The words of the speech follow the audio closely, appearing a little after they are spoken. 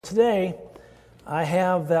today, I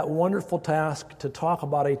have that wonderful task to talk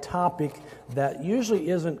about a topic that usually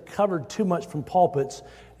isn't covered too much from pulpits,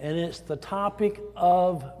 and it's the topic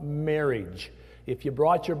of marriage. If you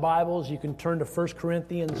brought your Bibles, you can turn to 1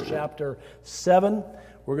 Corinthians chapter 7.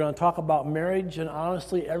 We're going to talk about marriage, and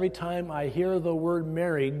honestly, every time I hear the word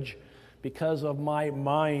marriage, because of my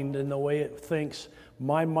mind and the way it thinks,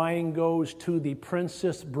 my mind goes to the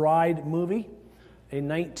Princess Bride movie, a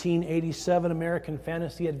 1987 American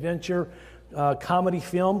fantasy adventure comedy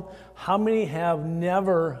film. How many have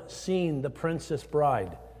never seen The Princess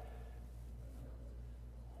Bride?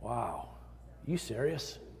 Wow. You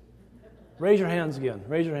serious? Raise your hands again.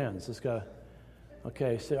 Raise your hands.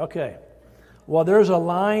 Okay. Well, there's a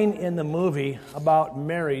line in the movie about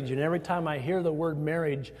marriage, and every time I hear the word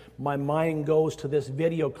marriage, my mind goes to this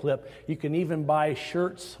video clip. You can even buy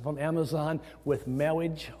shirts from Amazon with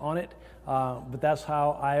marriage on it, but that's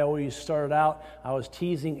how I always started out. I was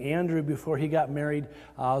teasing Andrew before he got married.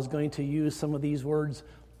 I was going to use some of these words.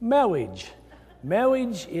 Marriage.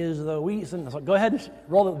 Marriage is the reason. So go ahead and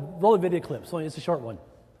roll the video clip. So it's a short one.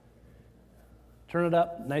 Turn it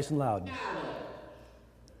up nice and loud.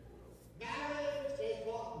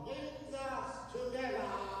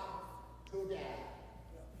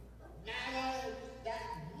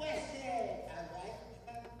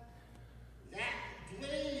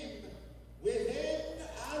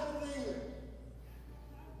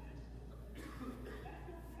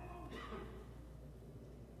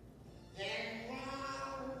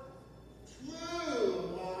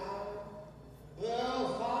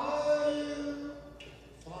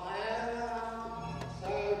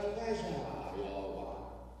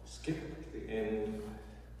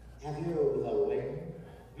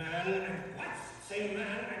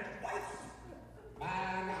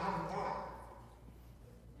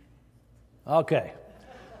 Okay,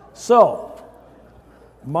 so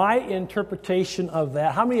my interpretation of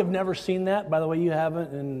that, how many have never seen that? By the way, you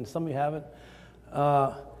haven't, and some of you haven't.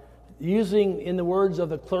 Using, in the words of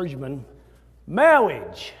the clergyman,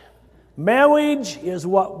 marriage. Marriage is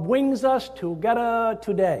what brings us together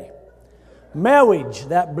today. Marriage,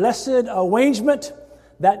 that blessed arrangement,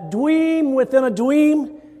 that dream within a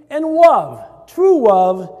dream, and love, true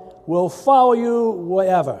love, will follow you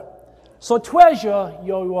wherever. So treasure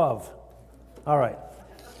your love. All right.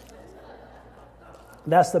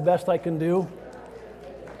 That's the best I can do.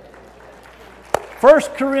 1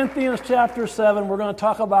 Corinthians chapter 7, we're going to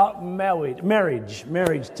talk about marriage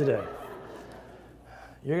today.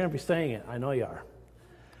 You're going to be saying it. I know you are.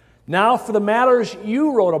 Now, for the matters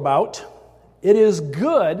you wrote about, it is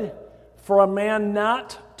good for a man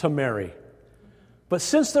not to marry. But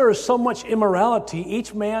since there is so much immorality,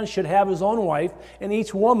 each man should have his own wife, and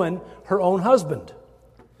each woman her own husband.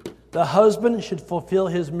 The husband should fulfill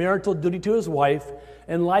his marital duty to his wife,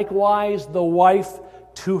 and likewise the wife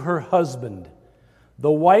to her husband. The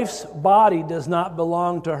wife's body does not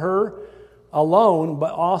belong to her alone,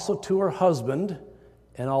 but also to her husband.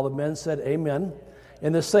 And all the men said, Amen.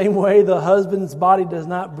 In the same way, the husband's body does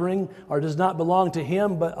not belong to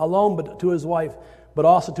him but to his wife, but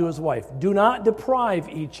also to his wife. Do not deprive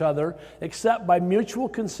each other, except by mutual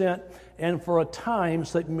consent and for a time,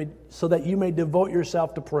 so that you may devote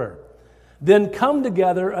yourself to prayer. Then come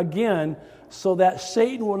together again, so that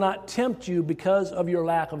Satan will not tempt you because of your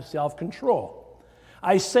lack of self-control.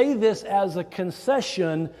 I say this as a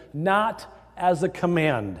concession, not as a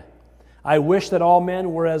command. I wish that all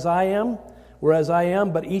men were as I am,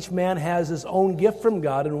 but each man has his own gift from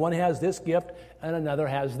God, and one has this gift and another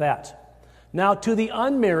has that. Now to the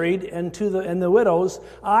unmarried and the widows,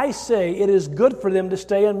 I say it is good for them to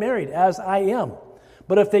stay unmarried, as I am.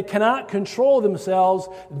 But if they cannot control themselves,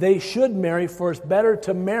 they should marry, for it's better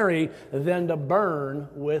to marry than to burn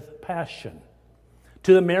with passion.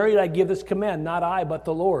 To the married I give this command, not I, but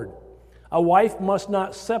the Lord. A wife must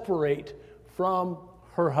not separate from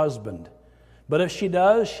her husband. But if she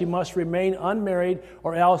does, she must remain unmarried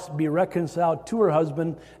or else be reconciled to her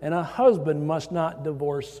husband, and a husband must not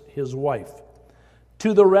divorce his wife.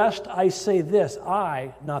 To the rest I say this,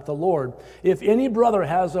 I, not the Lord. If any brother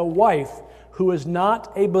has a wife who is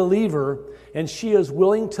not a believer and she is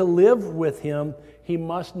willing to live with him, he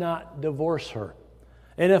must not divorce her.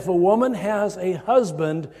 And if a woman has a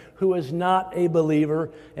husband who is not a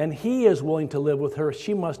believer and he is willing to live with her,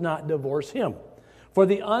 she must not divorce him. For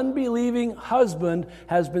the unbelieving husband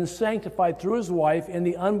has been sanctified through his wife, and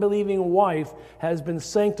the unbelieving wife has been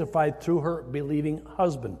sanctified through her believing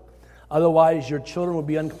husband. Otherwise your children will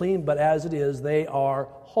be unclean, but as it is, they are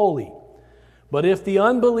holy. But if the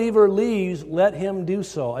unbeliever leaves, let him do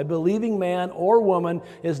so. A believing man or woman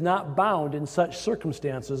is not bound in such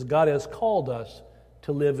circumstances. God has called us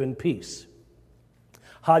to live in peace.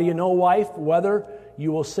 How do you know, wife, whether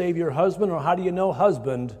you will save your husband, or how do you know,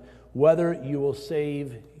 husband, whether you will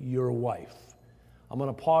save your wife? I'm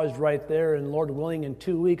going to pause right there, and Lord willing, in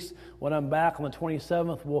 2 weeks, when I'm back on the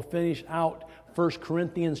 27th, we'll finish out 1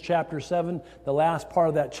 Corinthians chapter 7, the last part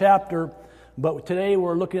of that chapter. But today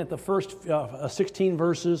we're looking at the first 16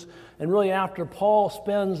 verses, and really after Paul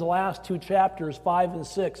spends the last 2 chapters, 5 and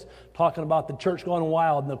 6, talking about the church going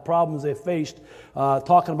wild and the problems they faced,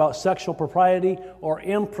 talking about sexual propriety or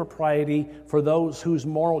impropriety for those whose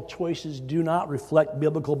moral choices do not reflect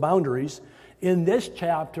biblical boundaries. In this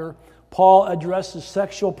chapter, Paul addresses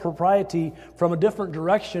sexual propriety from a different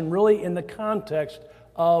direction, really in the context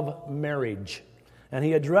of marriage. And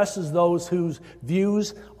he addresses those whose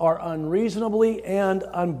views are unreasonably and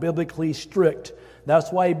unbiblically strict.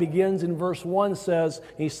 That's why he begins in verse 1,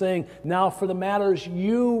 he's saying, now for the matters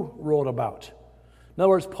you wrote about. In other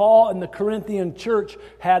words, Paul and the Corinthian church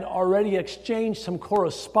had already exchanged some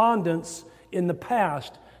correspondence in the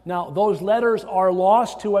past. Now, those letters are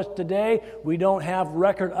lost to us today. We don't have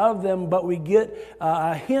record of them, but we get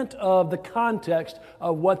a hint of the context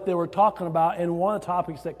of what they were talking about. And one of the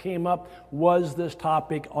topics that came up was this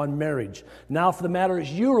topic on marriage. Now, for the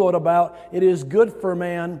matters you wrote about, it is good for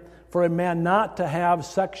a man not to have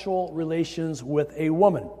sexual relations with a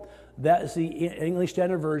woman. That is the English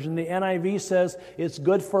Standard Version. The NIV says it's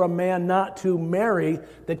good for a man not to marry.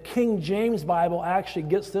 The King James Bible actually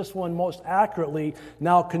gets this one most accurately.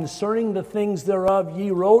 Now concerning the things thereof ye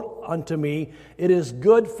wrote unto me, it is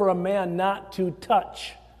good for a man not to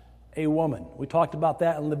touch a woman. We talked about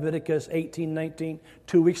that in Leviticus 18:19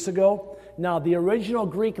 2 weeks ago. Now, the original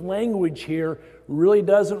Greek language here really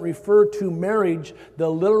doesn't refer to marriage. The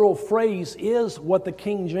literal phrase is what the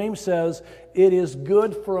King James says, it is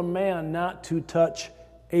good for a man not to touch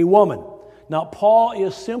a woman. Now, Paul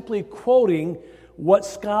is simply quoting what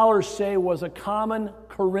scholars say was a common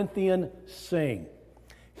Corinthian saying.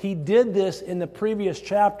 He did this in the previous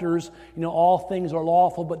chapters. All things are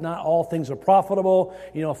lawful, but not all things are profitable.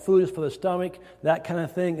 Food is for the stomach, that kind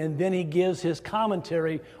of thing. And then he gives his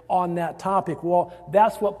commentary on that topic. Well,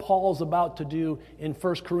 that's what Paul's about to do in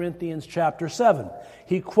 1 Corinthians chapter 7.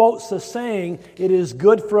 He quotes the saying, it is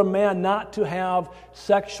good for a man not to have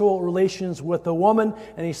sexual relations with a woman.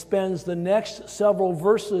 And he spends the next several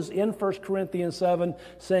verses in 1 Corinthians 7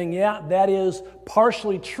 saying, yeah, that is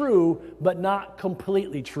partially true, but not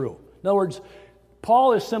completely true. In other words,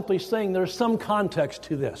 Paul is simply saying there's some context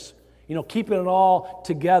to this. Keeping it all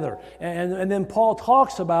together. And then Paul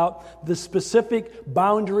talks about the specific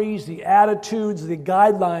boundaries, the attitudes, the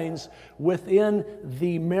guidelines within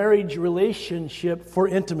the marriage relationship for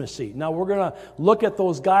intimacy. Now, we're going to look at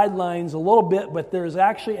those guidelines a little bit, but there's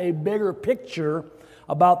actually a bigger picture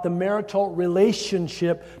about the marital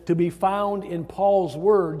relationship to be found in Paul's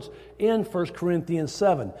words in 1 Corinthians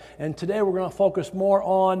 7. And today we're going to focus more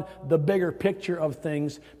on the bigger picture of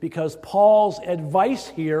things, because Paul's advice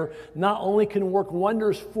here not only can work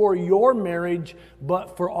wonders for your marriage,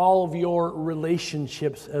 but for all of your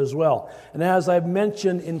relationships as well. And as I've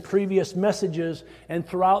mentioned in previous messages and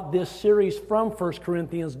throughout this series from 1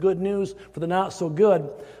 Corinthians, Good News for the Not So Good,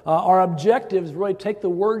 our objective is really take the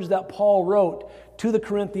words that Paul wrote to the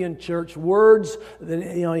Corinthian church, words that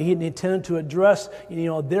he intended to address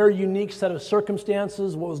their unique set of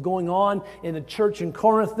circumstances, what was going on in the church in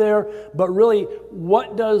Corinth there, but really,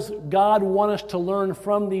 what does God want us to learn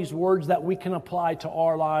from these words that we can apply to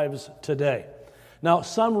our lives today? Now,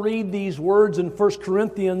 some read these words in 1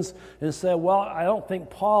 Corinthians and say, well, I don't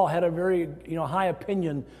think Paul had a very high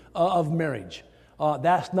opinion of marriage.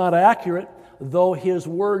 That's not accurate, though his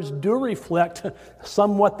words do reflect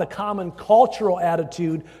somewhat the common cultural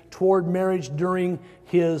attitude toward marriage during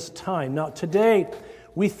his time. Now, today,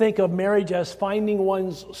 we think of marriage as finding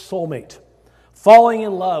one's soulmate, falling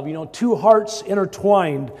in love, two hearts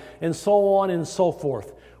intertwined, and so on and so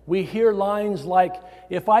forth. We hear lines like,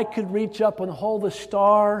 if I could reach up and hold a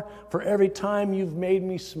star for every time you've made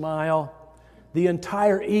me smile, the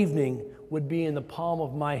entire evening would be in the palm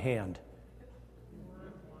of my hand.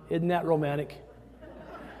 Isn't that romantic?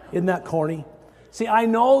 Isn't that corny? See, I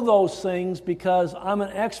know those things because I'm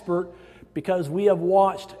an expert, because we have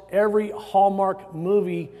watched every Hallmark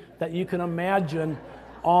movie that you can imagine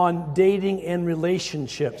on dating and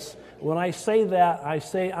relationships. When I say that, I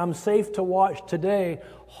say I'm safe to watch today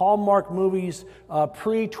Hallmark movies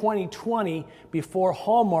pre-2020, before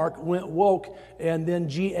Hallmark went woke, and then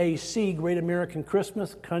GAC, Great American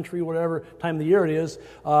Christmas, country, whatever time of the year it is,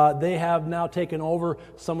 they have now taken over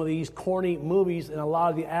some of these corny movies, and a lot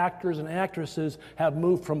of the actors and actresses have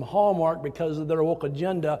moved from Hallmark because of their woke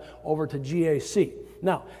agenda over to GAC.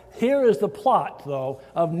 Now, here is the plot, though,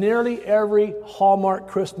 of nearly every Hallmark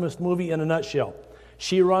Christmas movie in a nutshell.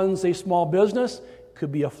 She runs a small business,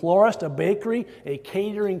 could be a florist, a bakery, a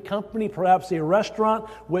catering company, perhaps a restaurant,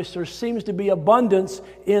 which there seems to be abundance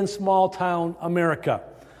in small-town America.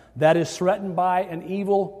 That is threatened by an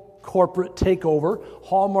evil corporate takeover.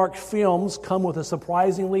 Hallmark films come with a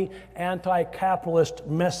surprisingly anti-capitalist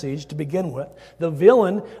message to begin with. The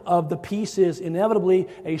villain of the piece is inevitably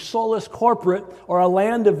a soulless corporate or a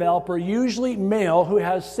land developer, usually male, who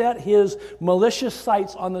has set his malicious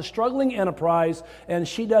sights on the struggling enterprise, and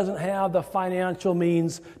she doesn't have the financial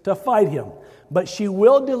means to fight him. But she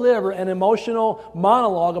will deliver an emotional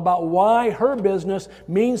monologue about why her business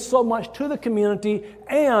means so much to the community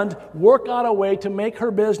and work out a way to make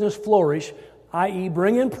her business flourish, i.e.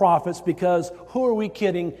 bring in profits, because who are we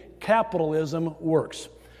kidding? Capitalism works.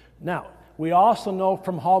 Now, we also know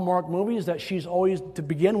from Hallmark movies that she's always, to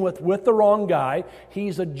begin with the wrong guy.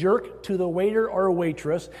 He's a jerk to the waiter or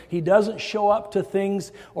waitress. He doesn't show up to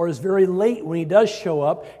things or is very late when he does show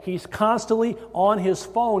up. He's constantly on his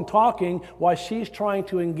phone talking while she's trying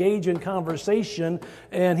to engage in conversation.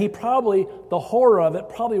 And the horror of it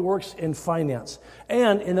probably works in finance.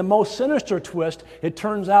 And in the most sinister twist, it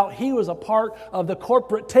turns out he was a part of the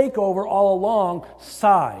corporate takeover all along.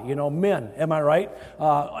 Sigh, men, am I right?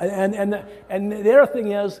 And the other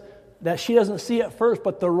thing is that she doesn't see at first,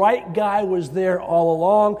 but the right guy was there all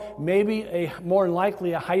along. Maybe more than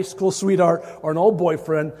likely a high school sweetheart or an old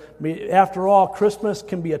boyfriend. After all, Christmas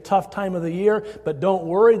can be a tough time of the year, but don't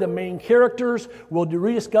worry, the main characters will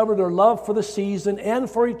rediscover their love for the season and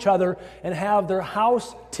for each other and have their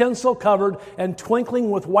house tinsel covered and twinkling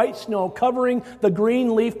with white snow covering the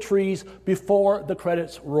green leaf trees before the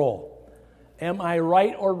credits roll. Am I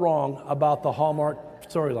right or wrong about the Hallmark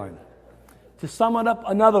storyline? To sum it up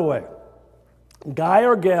another way, guy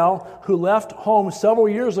or gal who left home several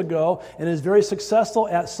years ago and is very successful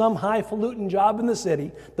at some highfalutin job in the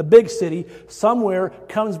city, the big city, somewhere,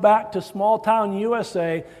 comes back to small-town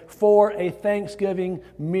USA for a Thanksgiving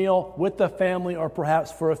meal with the family or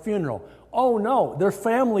perhaps for a funeral. Oh no, their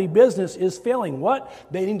family business is failing. What?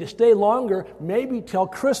 They need to stay longer, maybe till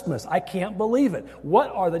Christmas. I can't believe it.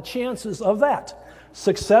 What are the chances of that?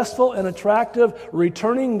 Successful and attractive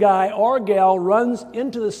returning guy or gal runs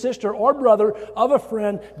into the sister or brother of a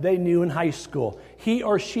friend they knew in high school. He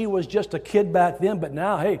or she was just a kid back then, but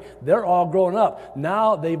now, hey, they're all grown up.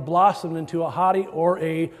 Now they blossomed into a hottie or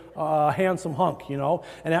a handsome hunk,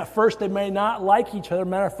 And at first they may not like each other.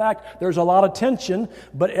 Matter of fact, there's a lot of tension,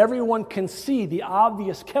 but everyone can see the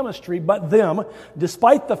obvious chemistry but them,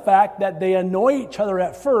 despite the fact that they annoy each other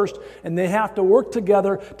at first and they have to work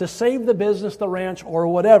together to save the business, the ranch, or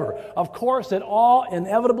whatever. Of course, it all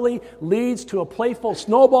inevitably leads to a playful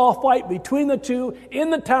snowball fight between the two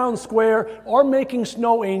in the town square or making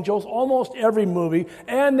snow angels, almost every movie,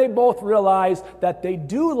 and they both realize that they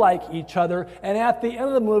do like each other, and at the end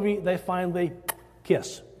of the movie, they finally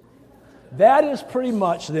kiss. That is pretty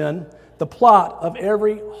much, then, the plot of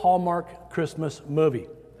every Hallmark Christmas movie.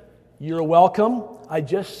 You're welcome. I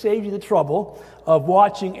just saved you the trouble of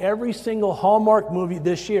watching every single Hallmark movie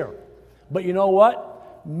this year. But you know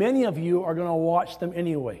what? Many of you are going to watch them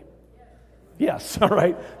anyway. Yes, all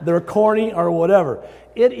right. They're corny or whatever.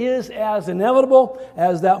 It is as inevitable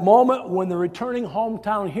as that moment when the returning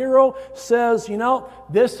hometown hero says,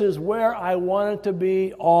 this is where I wanted to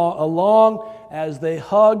be all along, as they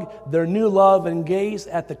hug their new love and gaze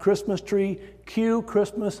at the Christmas tree, cue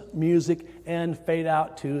Christmas music, and fade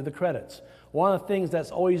out to the credits. One of the things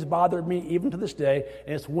that's always bothered me, even to this day,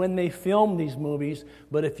 is when they film these movies,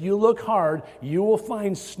 but if you look hard, you will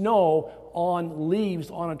find snow on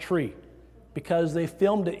leaves on a tree because they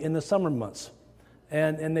filmed it in the summer months.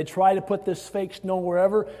 And they try to put this fake snow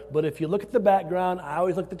wherever, but if you look at the background, I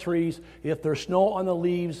always look at the trees. If there's snow on the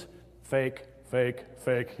leaves, fake,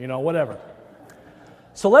 whatever.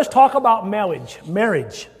 So let's talk about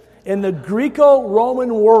marriage. In the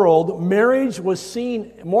Greco-Roman world, marriage was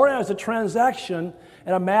seen more as a transaction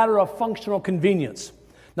and a matter of functional convenience.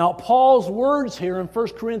 Now, Paul's words here in 1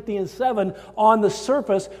 Corinthians 7 on the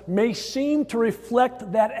surface may seem to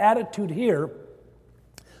reflect that attitude here,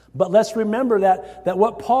 but let's remember that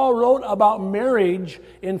what Paul wrote about marriage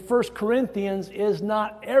in 1 Corinthians is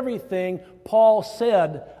not everything Paul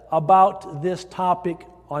said about this topic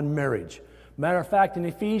on marriage. Matter of fact, in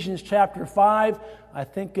Ephesians chapter 5, I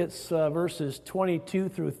think it's verses 22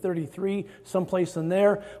 through 33, someplace in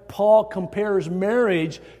there, Paul compares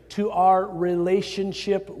marriage to our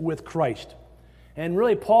relationship with Christ. And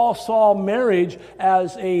really, Paul saw marriage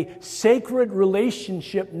as a sacred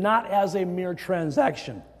relationship, not as a mere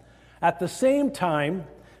transaction. At the same time,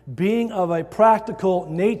 Being of a practical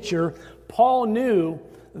nature, Paul knew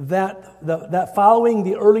that following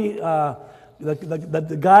the early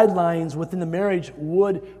the guidelines within the marriage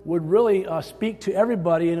would really speak to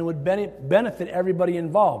everybody, and it would benefit everybody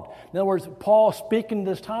involved. In other words, Paul speaking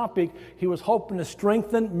to this topic, he was hoping to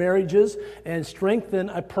strengthen marriages and strengthen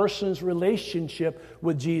a person's relationship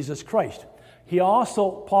with Jesus Christ.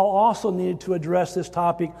 Paul also needed to address this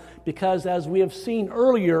topic because, as we have seen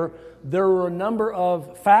earlier, there were a number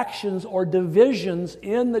of factions or divisions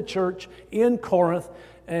in the church in Corinth,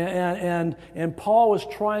 and Paul was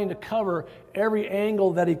trying to cover every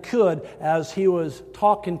angle that he could as he was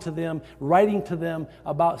talking to them, writing to them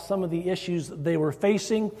about some of the issues they were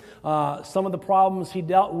facing. Some of the problems he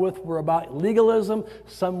dealt with were about legalism.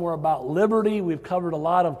 Some were about liberty. We've covered a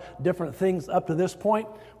lot of different things up to this point.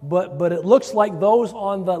 But it looks like those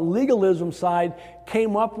on the legalism side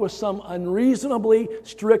came up with some unreasonably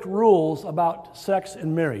strict rules about sex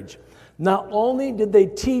and marriage. Not only did they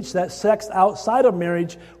teach that sex outside of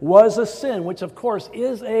marriage was a sin, which of course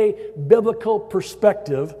is a biblical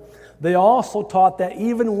perspective, they also taught that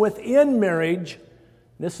even within marriage,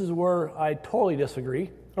 this is where I totally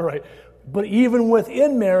disagree, all right, but even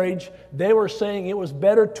within marriage, they were saying it was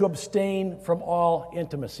better to abstain from all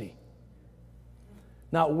intimacy.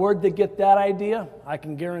 Now, where'd they get that idea? I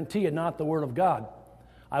can guarantee you, not the Word of God.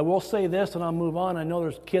 I will say this, and I'll move on. I know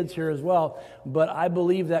there's kids here as well, but I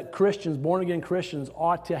believe that Christians, born-again Christians,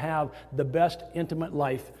 ought to have the best intimate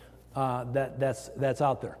life that's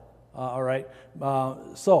out there. All right?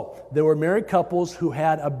 So there were married couples who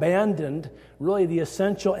had abandoned really the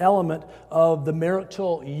essential element of the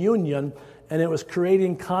marital union, and it was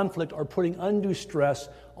creating conflict or putting undue stress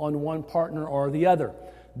on one partner or the other.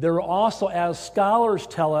 There were also, as scholars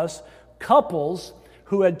tell us, couples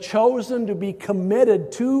who had chosen to be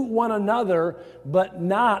committed to one another, but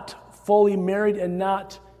not fully married and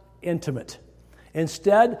not intimate.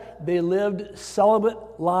 Instead, they lived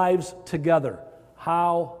celibate lives together.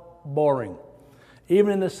 How boring.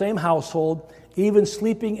 Even in the same household, even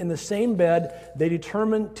sleeping in the same bed, they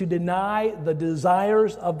determined to deny the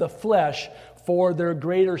desires of the flesh for their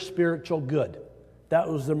greater spiritual good. That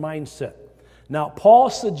was their mindset. Now, Paul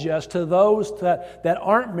suggests to those that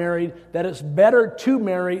aren't married that it's better to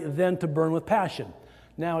marry than to burn with passion.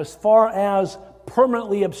 Now, as far as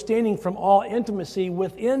permanently abstaining from all intimacy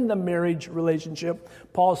within the marriage relationship,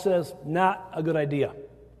 Paul says, not a good idea.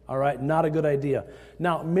 All right, not a good idea.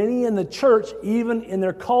 Now, many in the church, even in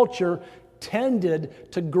their culture,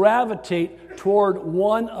 tended to gravitate toward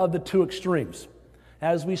one of the two extremes.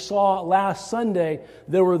 As we saw last Sunday,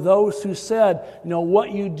 there were those who said,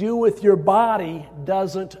 what you do with your body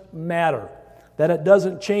doesn't matter. That it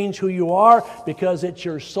doesn't change who you are because it's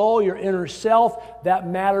your soul, your inner self, that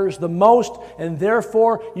matters the most. And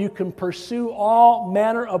therefore, you can pursue all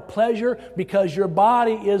manner of pleasure because your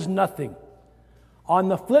body is nothing. On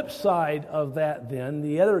the flip side of that then,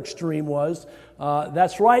 the other extreme was,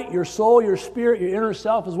 that's right, your soul, your spirit, your inner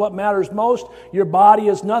self is what matters most. Your body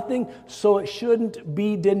is nothing, so it shouldn't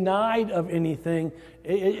be denied of anything.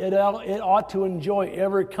 It ought to enjoy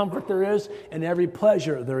every comfort there is and every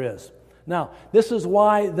pleasure there is. Now, this is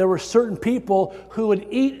why there were certain people who would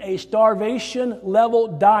eat a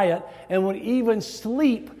starvation-level diet and would even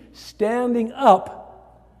sleep standing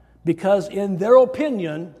up because, in their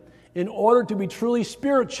opinion, in order to be truly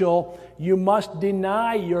spiritual, you must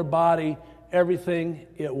deny your body everything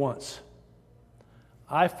it wants.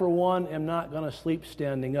 I, for one, am not going to sleep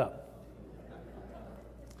standing up.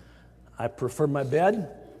 I prefer my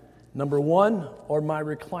bed, number one, or my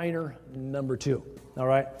recliner, number two. All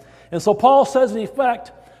right? And so Paul says, in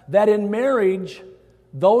effect, that in marriage,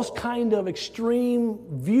 those kind of extreme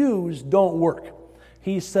views don't work.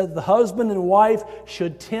 He said the husband and wife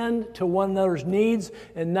should tend to one another's needs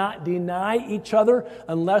and not deny each other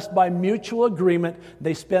unless by mutual agreement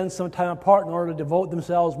they spend some time apart in order to devote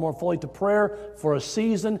themselves more fully to prayer for a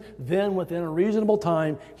season. Then within a reasonable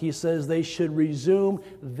time, he says they should resume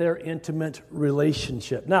their intimate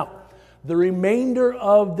relationship. Now, the remainder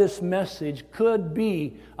of this message could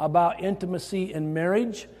be about intimacy in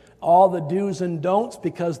marriage, all the do's and don'ts,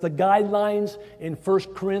 because the guidelines in 1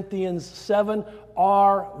 Corinthians 7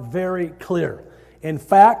 are very clear. In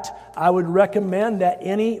fact, I would recommend that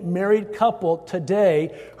any married couple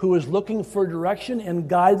today who is looking for direction and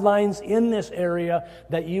guidelines in this area,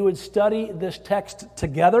 that you would study this text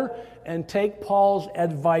together and take Paul's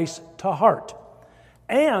advice to heart.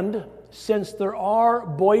 And since there are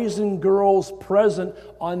boys and girls present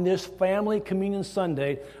on this Family Communion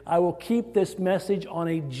Sunday, I will keep this message on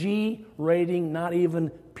a G rating, not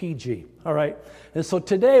even PG. All right? And so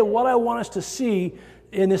today, what I want us to see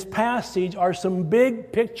in this passage are some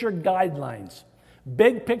big picture guidelines.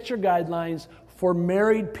 Big picture guidelines for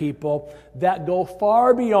married people that go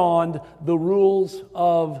far beyond the rules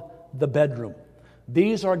of the bedroom.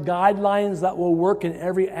 These are guidelines that will work in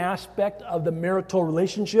every aspect of the marital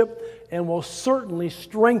relationship and will certainly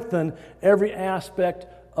strengthen every aspect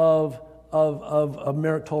of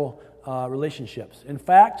marital relationships. In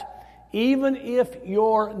fact, even if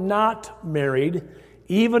you're not married,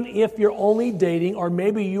 even if you're only dating, or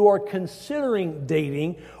maybe you are considering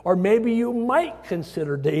dating, or maybe you might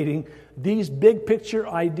consider dating, these big picture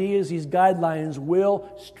ideas, these guidelines will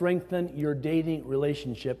strengthen your dating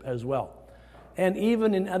relationship as well. And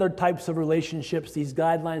even in other types of relationships, these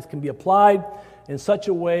guidelines can be applied in such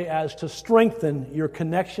a way as to strengthen your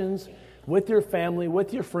connections with your family,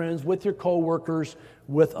 with your friends, with your co-workers,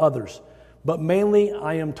 with others. But mainly,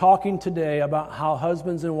 I am talking today about how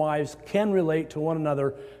husbands and wives can relate to one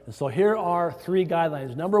another. And so here are 3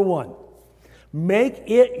 guidelines. Number 1, make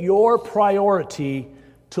it your priority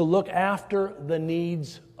to look after the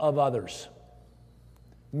needs of others.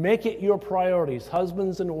 Make it your priorities,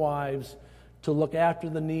 husbands and wives, to look after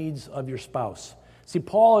the needs of your spouse. See,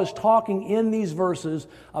 Paul is talking in these verses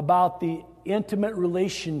about the intimate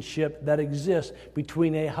relationship that exists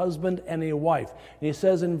between a husband and a wife. And he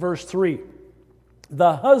says in verse 3,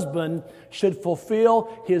 the husband should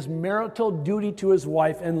fulfill his marital duty to his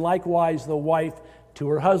wife, and likewise the wife to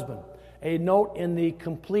her husband. A note in the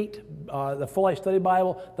the Full Life Study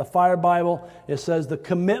Bible, the Fire Bible, it says the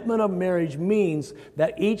commitment of marriage means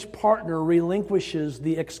that each partner relinquishes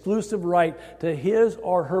the exclusive right to his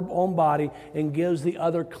or her own body and gives the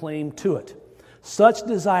other claim to it. Such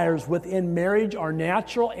desires within marriage are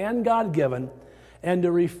natural and God-given, and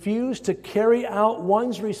to refuse to carry out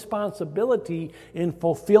one's responsibility in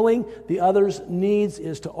fulfilling the other's needs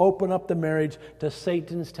is to open up the marriage to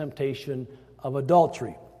Satan's temptation of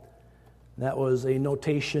adultery. That was a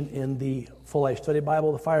notation in the Full Life Study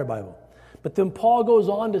Bible, the Fire Bible. But then Paul goes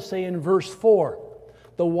on to say in verse 4,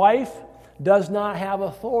 the wife does not have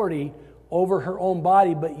authority over her own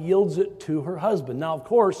body, but yields it to her husband. Now, of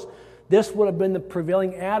course, this would have been the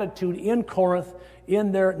prevailing attitude in Corinth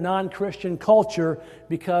in their non-Christian culture,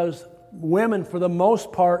 because women, for the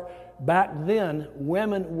most part, back then,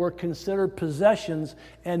 women were considered possessions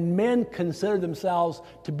and men considered themselves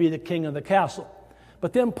to be the king of the castle.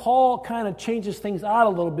 But then Paul kind of changes things out a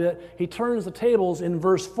little bit. He turns the tables in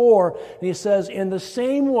verse 4, and he says, in the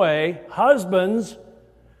same way, husbands,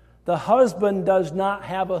 the husband does not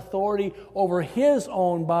have authority over his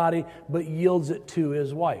own body, but yields it to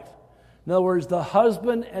his wife. In other words, the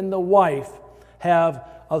husband and the wife have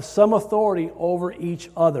some authority over each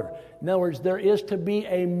other. In other words, there is to be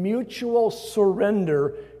a mutual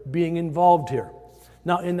surrender being involved here.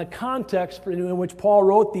 Now, in the context in which Paul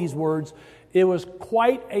wrote these words, it was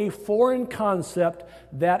quite a foreign concept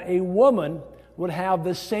that a woman would have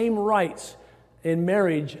the same rights in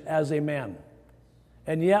marriage as a man.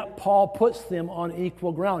 And yet, Paul puts them on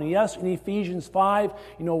equal ground. Yes, in Ephesians 5,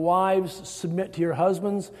 wives, submit to your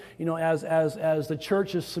husbands. As the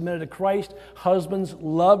church is submitted to Christ, husbands,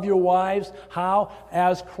 love your wives. How?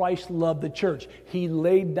 As Christ loved the church. He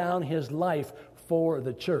laid down his life for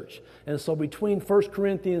the church. And so between 1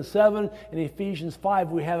 Corinthians 7 and Ephesians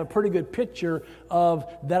 5, we have a pretty good picture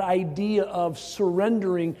of that idea of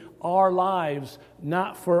surrendering our lives,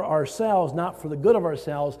 not for ourselves, not for the good of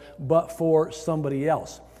ourselves, but for somebody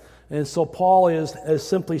else. And so Paul is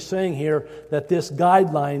simply saying here that this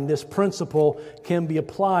guideline, this principle can be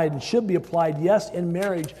applied and should be applied, yes, in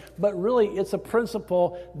marriage, but really it's a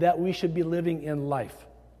principle that we should be living in life.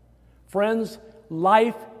 Friends,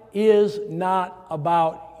 life is not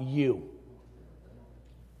about you.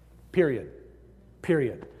 Period.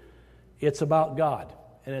 It's about God,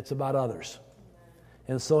 and it's about others.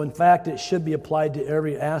 And so, in fact, it should be applied to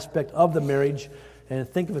every aspect of the marriage. And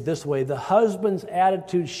think of it this way, the husband's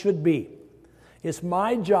attitude should be, it's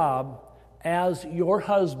my job as your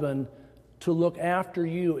husband to look after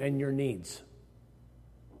you and your needs.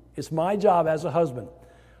 It's my job as a husband,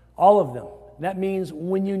 all of them. That means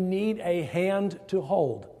when you need a hand to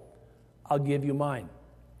hold, I'll give you mine.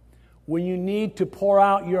 When you need to pour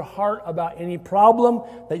out your heart about any problem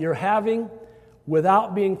that you're having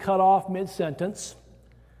without being cut off mid-sentence,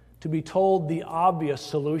 to be told the obvious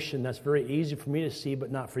solution that's very easy for me to see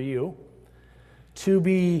but not for you, to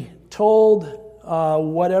be told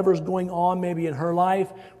whatever's going on maybe in her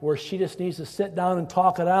life where she just needs to sit down and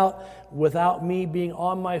talk it out without me being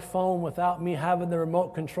on my phone, without me having the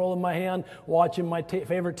remote control in my hand, watching my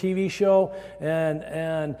favorite TV show,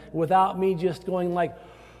 and without me just going like,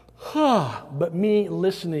 but me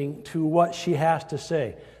listening to what she has to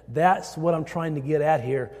say. That's what I'm trying to get at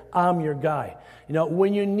here. I'm your guy. You know,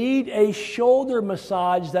 when you need a shoulder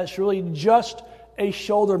massage, that's really just a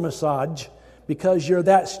shoulder massage because you're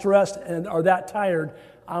that stressed or that tired,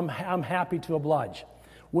 I'm happy to oblige.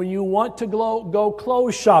 When you want to go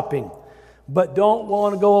clothes shopping but don't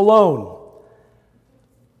want to go alone,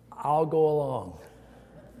 I'll go along.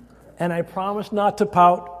 And I promise not to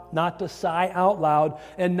pout, not to sigh out loud,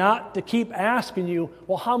 and not to keep asking you,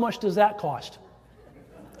 well, how much does that cost?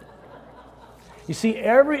 You see,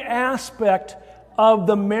 every aspect of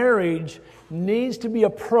the marriage needs to be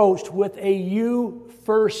approached with a you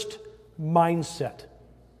first mindset.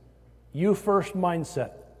 You first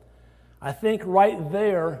mindset. I think right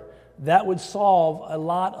there, that would solve a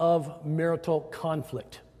lot of marital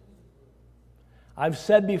conflict. I've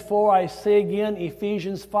said before, I say again,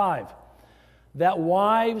 Ephesians 5, that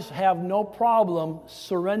wives have no problem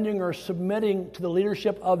surrendering or submitting to the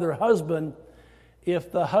leadership of their husband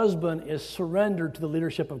if the husband is surrendered to the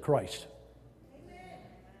leadership of Christ.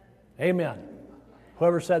 Amen.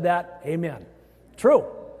 Whoever said that, amen. True.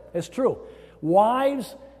 It's true.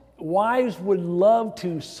 Wives would love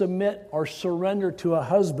to submit or surrender to a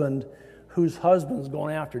husband whose husband's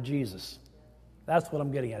going after Jesus. That's what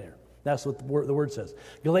I'm getting at here. That's what the word says.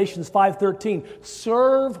 Galatians 5:13,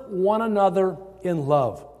 serve one another in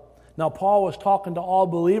love. Now, Paul was talking to all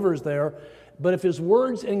believers there, but if his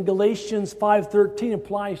words in Galatians 5:13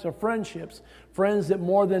 applies to friendships, friends, that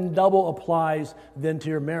more than double applies then to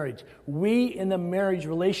your marriage. We in the marriage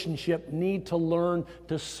relationship need to learn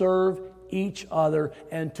to serve each other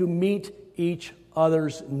and to meet each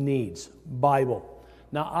other's needs. Bible.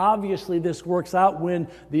 Now, obviously, this works out when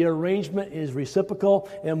the arrangement is reciprocal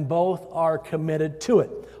and both are committed to it.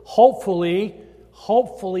 Hopefully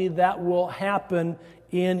that will happen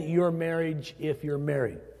in your marriage if you're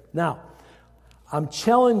married. Now, I'm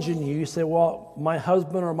challenging you. You say, well, my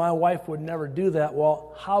husband or my wife would never do that.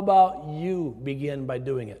 Well, how about you begin by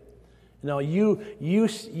doing it? You know,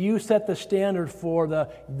 you set the standard for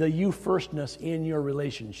the you firstness in your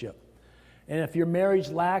relationship. And if your marriage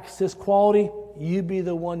lacks this quality, you be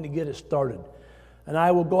the one to get it started. And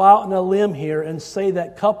I will go out on a limb here and say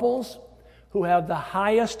that couples who have the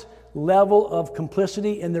highest level of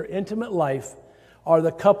complicity in their intimate life are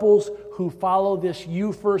the couples who follow this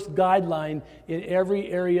you first guideline in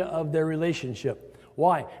every area of their relationship.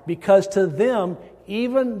 Why? Because to them,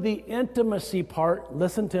 even the intimacy part,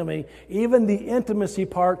 listen to me, even the intimacy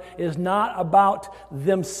part is not about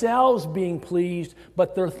themselves being pleased,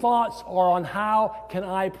 but their thoughts are on how can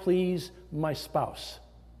I please my spouse.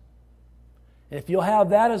 If you'll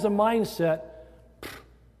have that as a mindset, I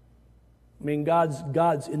mean,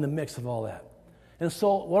 God's in the mix of all that. And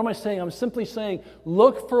so, what am I saying? I'm simply saying,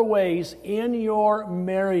 look for ways in your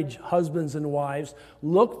marriage, husbands and wives,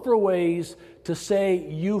 look for ways to say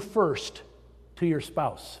you first to your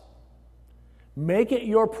spouse. Make it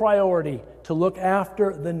your priority to look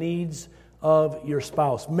after the needs of your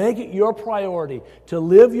spouse. Make it your priority to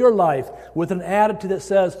live your life with an attitude that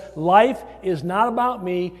says, life is not about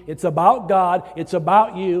me, it's about God, it's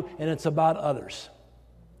about you, and it's about others.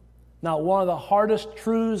 Now, one of the hardest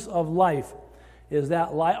truths of life is that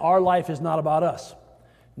our life is not about us.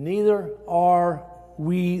 Neither are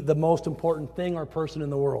we the most important thing or person in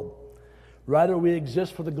the world. Rather, we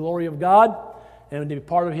exist for the glory of God and to be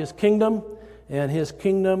part of His kingdom, and His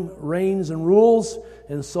kingdom reigns and rules,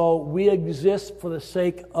 and so we exist for the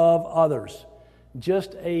sake of others.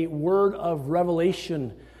 Just a word of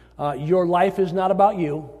revelation. Your life is not about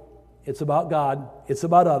you. It's about God. It's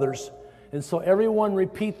about others. And so everyone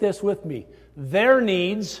repeat this with me. Their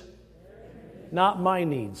needs, not my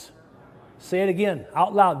needs. Say it again,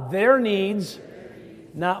 out loud. Their needs,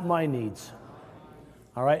 not my needs.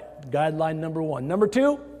 All right, guideline number 1. Number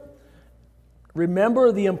 2,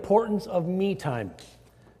 remember the importance of me time.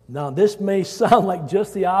 Now, this may sound like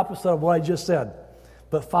just the opposite of what I just said,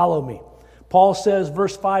 but follow me. Paul says,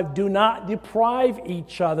 verse 5, do not deprive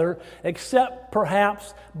each other, except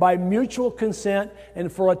perhaps by mutual consent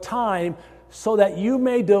and for a time, so that you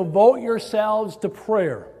may devote yourselves to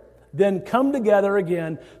prayer. Then come together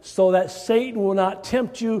again so that Satan will not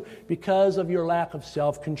tempt you because of your lack of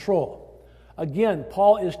self-control. Again,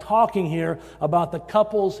 Paul is talking here about the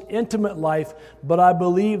couple's intimate life, but I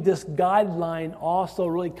believe this guideline also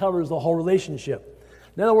really covers the whole relationship.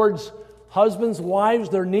 In other words, husbands, wives,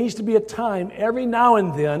 there needs to be a time every now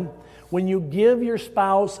and then when you give your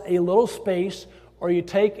spouse a little space or you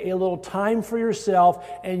take a little time for yourself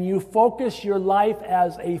and you focus your life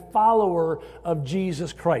as a follower of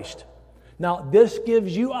Jesus Christ. Now, this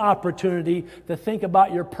gives you opportunity to think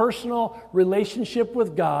about your personal relationship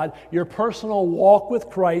with God, your personal walk with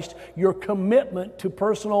Christ, your commitment to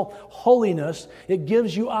personal holiness. It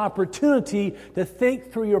gives you opportunity to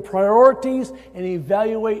think through your priorities and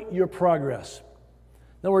evaluate your progress.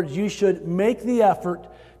 In other words, you should make the effort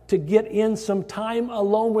to get in some time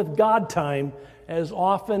alone with God time as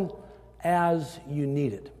often as you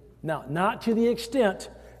need it. Now, not to the extent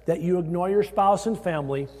that you ignore your spouse and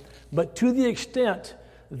family, but to the extent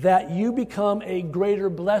that you become a greater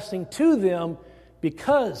blessing to them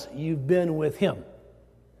because you've been with Him.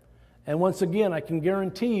 And once again, I can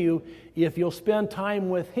guarantee you, if you'll spend time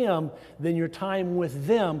with Him, then your time with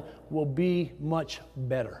them will be much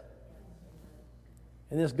better.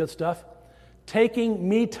 Isn't this good stuff? Taking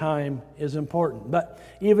me time is important, but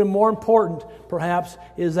even more important, perhaps,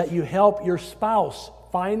 is that you help your spouse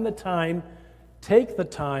find the time, take the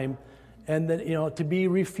time, and then, to be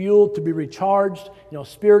refueled, to be recharged,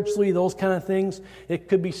 spiritually, those kind of things. It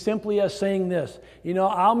could be simply as saying this,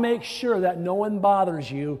 I'll make sure that no one bothers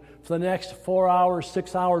you for the next 4 hours,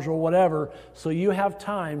 6 hours, or whatever, so you have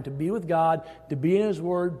time to be with God, to be in His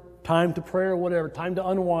Word, time to pray or whatever, time to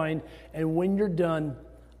unwind, and when you're done,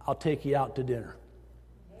 I'll take you out to dinner.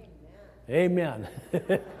 Amen.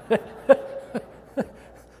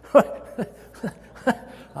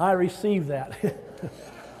 I receive that.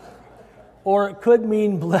 Or it could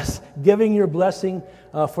mean giving your blessing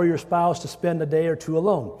for your spouse to spend a day or two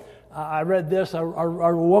alone. I read this.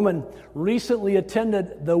 Our woman recently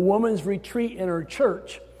attended the women's retreat in her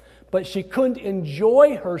church, but she couldn't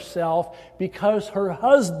enjoy herself because her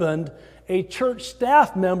husband, a church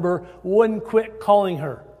staff member, wouldn't quit calling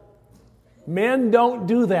her. Men don't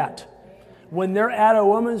do that. When they're at a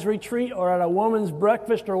women's retreat or at a women's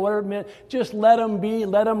breakfast or whatever, man, just let them be,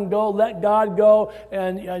 let them go, let God go,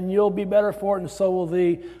 and you'll be better for it, and so will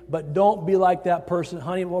thee. But don't be like that person.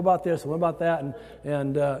 Honey, what about this? What about that?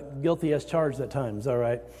 And guilty as charged at times, all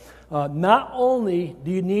right? Not only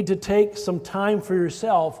do you need to take some time for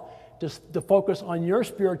yourself to focus on your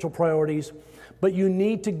spiritual priorities, but you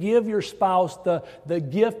need to give your spouse the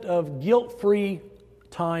gift of guilt-free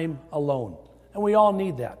time alone. And we all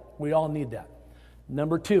need that. We all need that.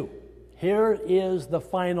 Number 2, here is the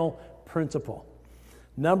final principle.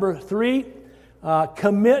 Number 3,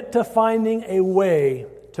 commit to finding a way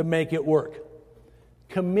to make it work.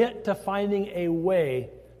 Commit to finding a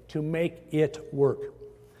way to make it work.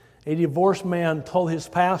 A divorced man told his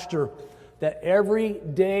pastor that every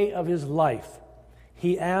day of his life,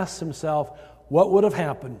 he asked himself what would have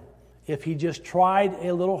happened if he just tried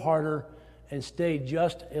a little harder and stayed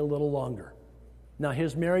just a little longer. Now,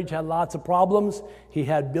 his marriage had lots of problems. He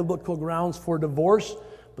had biblical grounds for divorce,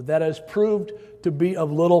 but that has proved to be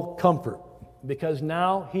of little comfort because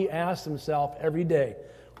now he asks himself every day,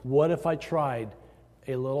 what if I tried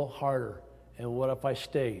a little harder, and what if I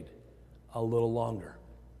stayed a little longer?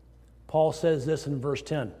 Paul says this in verse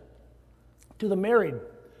 10. To the married,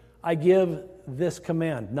 I give this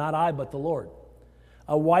command, not I, but the Lord.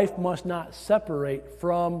 A wife must not separate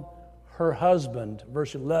from her husband,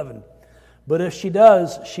 verse 11. But if she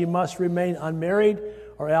does, she must remain unmarried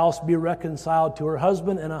or else be reconciled to her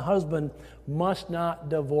husband, and a husband must not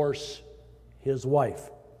divorce his wife.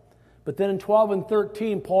 But then in 12 and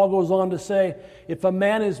 13, Paul goes on to say, if a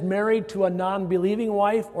man is married to a non-believing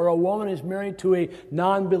wife or a woman is married to a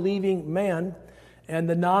non-believing man, and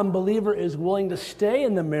the non-believer is willing to stay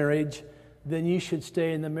in the marriage, then you should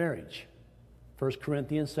stay in the marriage. 1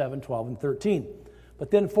 Corinthians 7, 12 and 13. But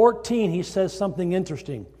then 14, he says something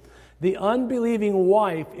interesting. The unbelieving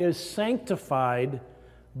wife is sanctified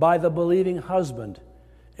by the believing husband,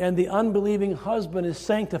 and the unbelieving husband is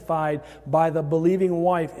sanctified by the believing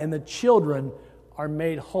wife, and the children are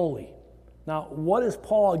made holy. Now, what is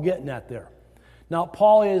Paul getting at there? Now,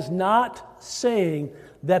 Paul is not saying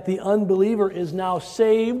that the unbeliever is now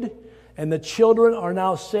saved and the children are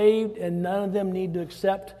now saved and none of them need to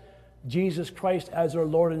accept Jesus Christ as their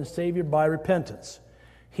Lord and Savior by repentance.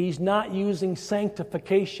 He's not using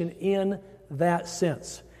sanctification in that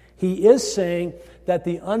sense. He is saying that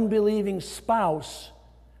the unbelieving spouse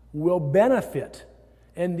will benefit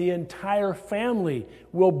and the entire family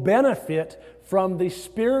will benefit from the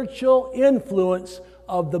spiritual influence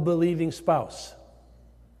of the believing spouse.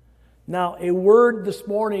 Now, a word this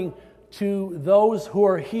morning to those who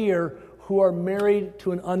are here who are married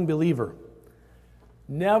to an unbeliever.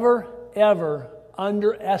 Never, ever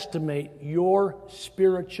underestimate your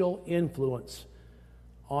spiritual influence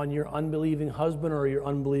on your unbelieving husband or your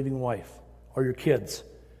unbelieving wife or your kids.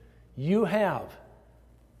 You have,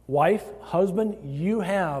 wife, husband, you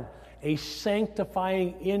have a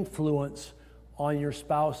sanctifying influence on your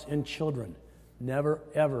spouse and children. Never,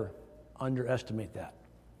 ever underestimate that.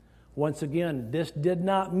 Once again, this did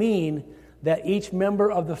not mean that each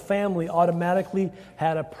member of the family automatically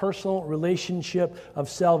had a personal relationship of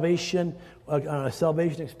salvation, a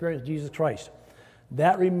salvation experience with Jesus Christ.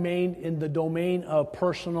 That remained in the domain of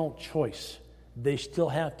personal choice. They still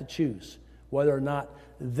have to choose whether or not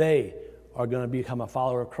they are going to become a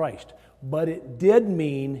follower of Christ. But it did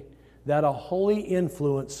mean that a holy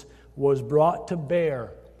influence was brought to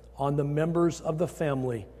bear on the members of the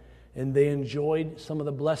family, and they enjoyed some of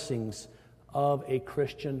the blessings of a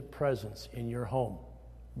Christian presence in your home,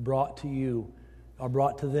 brought to you, or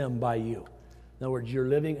brought to them by you. In other words, you're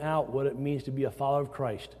living out what it means to be a follower of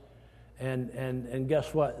Christ. And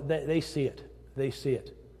guess what? They see it. They see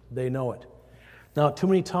it. They know it. Now, too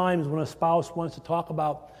many times when a spouse wants to talk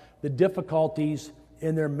about the difficulties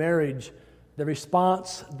in their marriage, the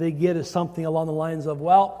response they get is something along the lines of,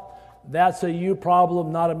 well, that's a you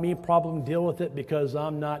problem, not a me problem. Deal with it because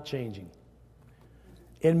I'm not changing.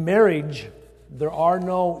 In marriage, there are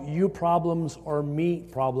no you problems or me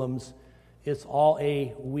problems. It's all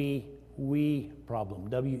a we problem,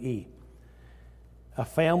 W-E. A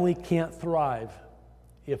family can't thrive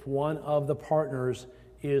if one of the partners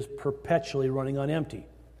is perpetually running on empty.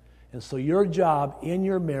 And so your job in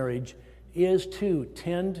your marriage is to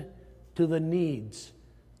tend to the needs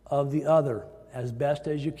of the other as best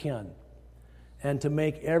as you can, and to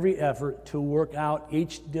make every effort to work out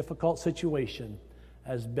each difficult situation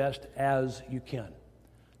as best as you can.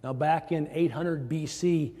 Now, back in 800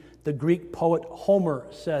 BC, the Greek poet Homer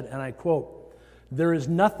said, and I quote, "There is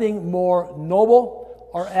nothing more noble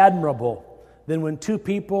or admirable than when two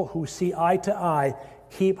people who see eye to eye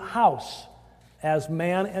keep house as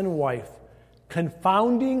man and wife,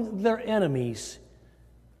 confounding their enemies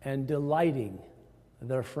and delighting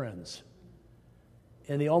their friends."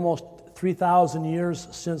 In the almost 3,000 years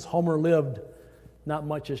since Homer lived, not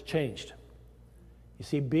much has changed. You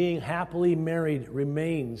see, being happily married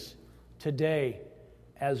remains today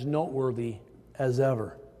as noteworthy as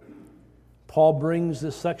ever. Paul brings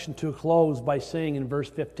this section to a close by saying in verse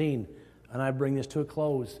 15, and I bring this to a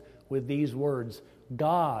close with these words,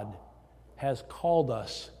 God has called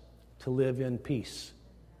us to live in peace.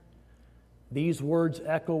 These words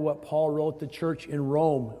echo what Paul wrote the church in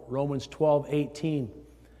Rome, Romans 12:18.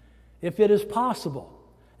 If it is possible,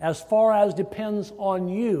 as far as depends on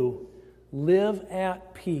you, live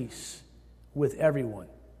at peace with everyone.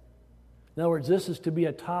 In other words, this is to be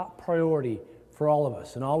a top priority for all of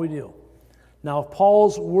us and all we do. Now, if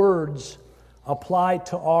Paul's words apply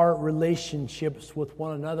to our relationships with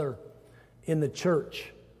one another in the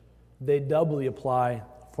church, they doubly apply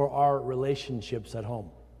for our relationships at home.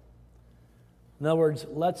 In other words,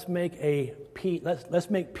 let's make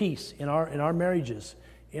peace in our marriages,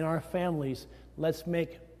 in our families. Let's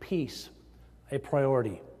make peace a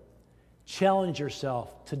priority. Challenge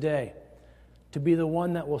yourself today to be the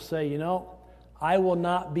one that will say, you know, I will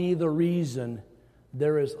not be the reason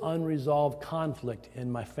there is unresolved conflict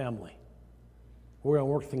in my family. We're going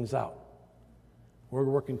to work things out. We're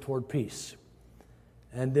working toward peace.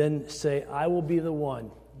 And then say, I will be the one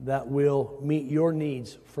that will meet your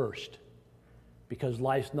needs first. Because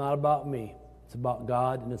life's not about me. It's about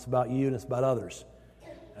God, and it's about you, and it's about others.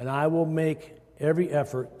 And I will make every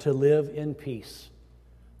effort to live in peace.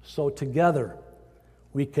 So together,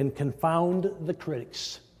 we can confound the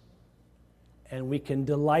critics, and we can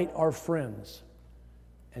delight our friends,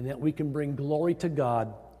 and that we can bring glory to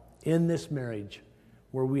God in this marriage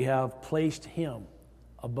where we have placed Him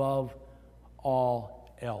above all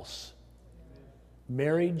else.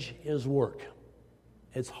 Marriage is work.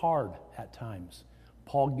 It's hard at times.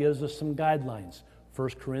 Paul gives us some guidelines. 1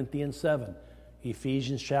 Corinthians 7,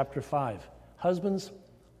 Ephesians chapter 5. Husbands,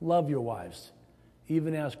 love your wives,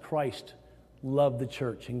 even as Christ loved the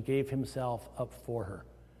church and gave Himself up for her.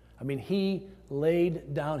 I mean, He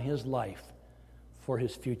laid down His life for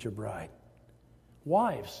His future bride.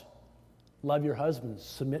 Wives, love your husbands,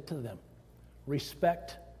 submit to them,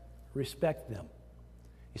 respect them.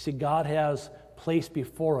 You see, God has placed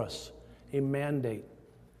before us a mandate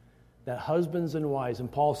that husbands and wives,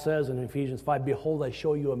 and Paul says in Ephesians 5, behold, I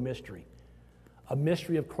show you a mystery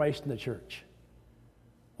of Christ in the church.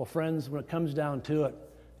 Well, friends, when it comes down to it,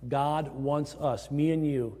 God wants us, me and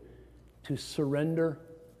you, to surrender,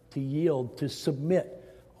 to yield, to submit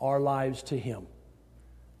our lives to Him.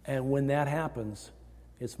 And when that happens,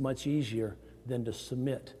 it's much easier than to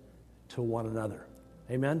submit to one another.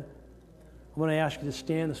 Amen? I'm going to ask you to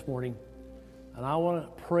stand this morning, and I want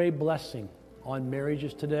to pray blessing on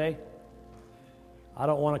marriages today. I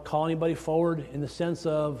don't want to call anybody forward in the sense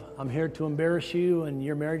of I'm here to embarrass you and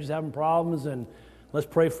your marriage is having problems and let's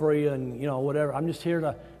pray for you and, whatever. I'm just here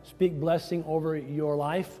to speak blessing over your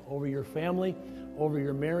life, over your family, over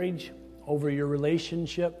your marriage, over your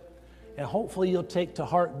relationship. And hopefully you'll take to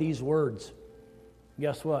heart these words.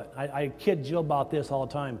 Guess what? I kid Jill about this all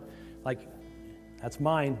the time. Like, that's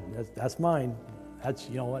mine. That's mine. That's,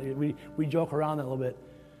 we joke around that a little bit.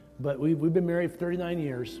 But we've been married for 39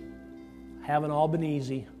 years. Haven't all been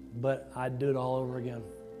easy, but I'd do it all over again.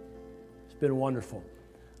 It's been wonderful.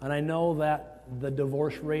 And I know that the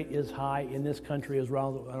divorce rate is high in this country as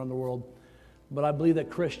well as around the world. But I believe that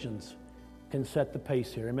Christians can set the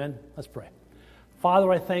pace here. Amen? Let's pray.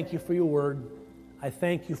 Father, I thank you for your word. I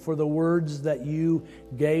thank you for the words that you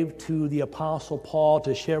gave to the Apostle Paul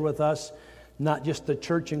to share with us, not just the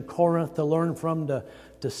church in Corinth to learn from,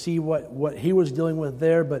 to see what he was dealing with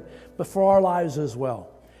there, but for our lives as well.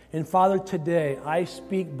 And Father, today I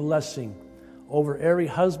speak blessing over every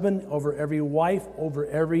husband, over every wife, over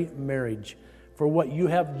every marriage. For what you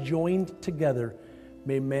have joined together,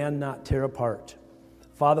 may man not tear apart.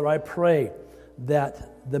 Father, I pray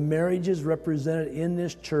that the marriages represented in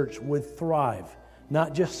this church would thrive.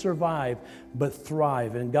 Not just survive, but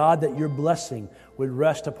thrive. And God, that your blessing would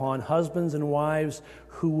rest upon husbands and wives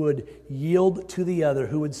who would yield to the other,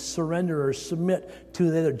 who would surrender or submit to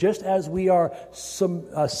the other, just as we are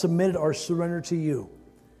submitted or surrendered to you.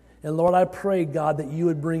 And Lord, I pray, God, that you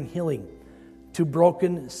would bring healing to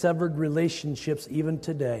broken, severed relationships even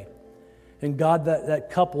today. And God,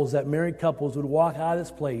 that couples, that married couples would walk out of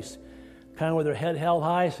this place kind of with their head held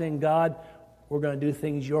high, saying, God, we're going to do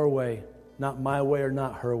things your way. Not my way or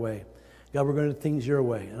not her way. God, we're going to do things your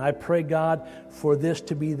way. And I pray, God, for this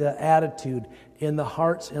to be the attitude in the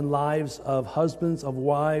hearts and lives of husbands, of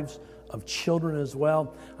wives, of children as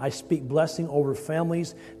well. I speak blessing over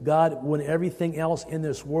families. God, when everything else in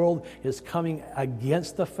this world is coming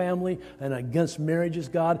against the family and against marriages,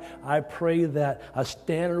 God, I pray that a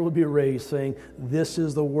standard would be raised saying, this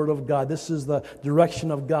is the word of God. This is the direction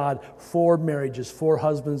of God for marriages, for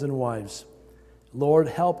husbands and wives. Lord,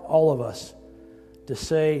 help all of us to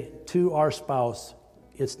say to our spouse,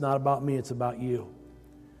 it's not about me, it's about you.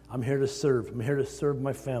 I'm here to serve. I'm here to serve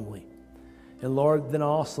my family. And Lord, then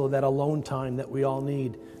also that alone time that we all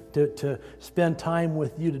need to spend time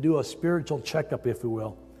with you, to do a spiritual checkup, if you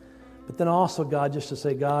will. But then also, God, just to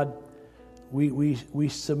say, God, we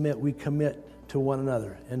submit, we commit to one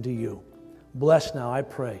another and to you. Bless now, I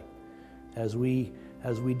pray. As we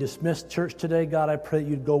dismiss church today, God, I pray that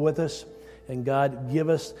you'd go with us. And God, give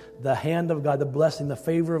us the hand of God, the blessing, the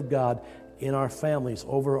favor of God in our families,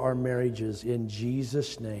 over our marriages, in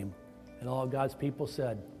Jesus' name. And all of God's people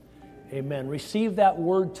said, amen. Receive that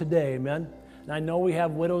word today, amen. And I know we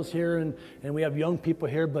have widows here and we have young people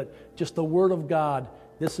here, but just the word of God,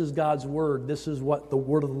 this is God's word. This is what the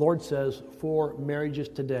word of the Lord says for marriages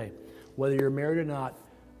today. Whether you're married or not,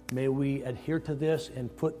 may we adhere to this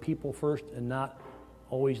and put people first and not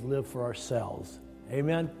always live for ourselves.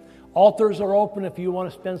 Amen. Altars are open if you want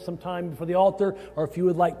to spend some time before the altar, or if you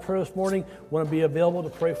would like prayer this morning, want to be available to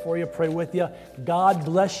pray for you, pray with you. God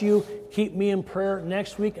bless you. Keep me in prayer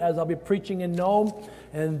next week as I'll be preaching in Nome.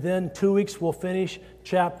 And then 2 weeks we'll finish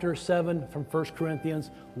chapter 7 from 1 Corinthians.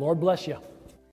 Lord bless you.